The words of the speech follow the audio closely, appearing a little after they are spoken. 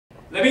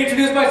Let me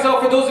introduce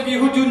myself for those of you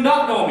who do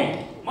not know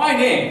me. My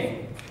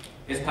name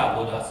is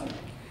Pablo Dawson.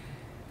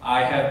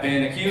 I have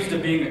been accused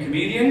of being a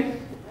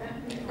comedian.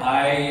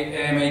 I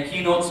am a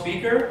keynote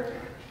speaker.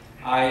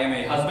 I am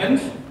a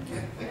husband.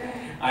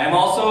 I am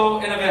also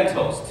an event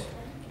host.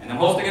 And I'm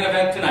hosting an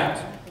event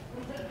tonight.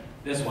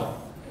 This one.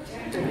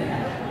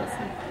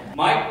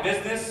 My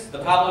business,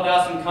 the Pablo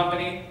Dawson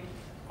Company,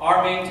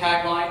 our main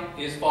tagline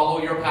is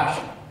follow your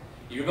passion.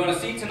 You're going to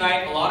see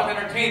tonight a lot of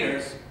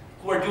entertainers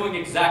who are doing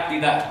exactly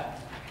that.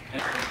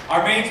 And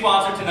our main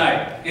sponsor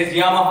tonight is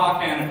Yamaha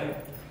Canada.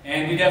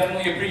 And we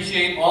definitely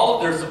appreciate all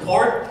of their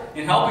support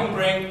in helping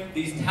bring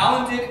these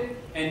talented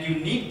and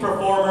unique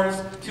performers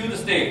to the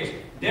stage.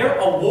 They're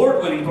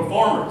award-winning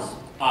performers.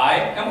 I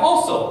am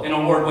also an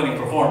award-winning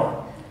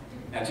performer.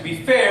 And to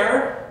be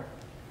fair,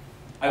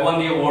 I won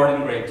the award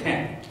in grade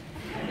 10.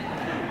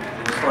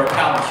 It was for a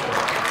talent show.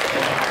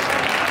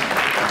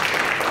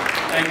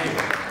 Thank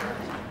you.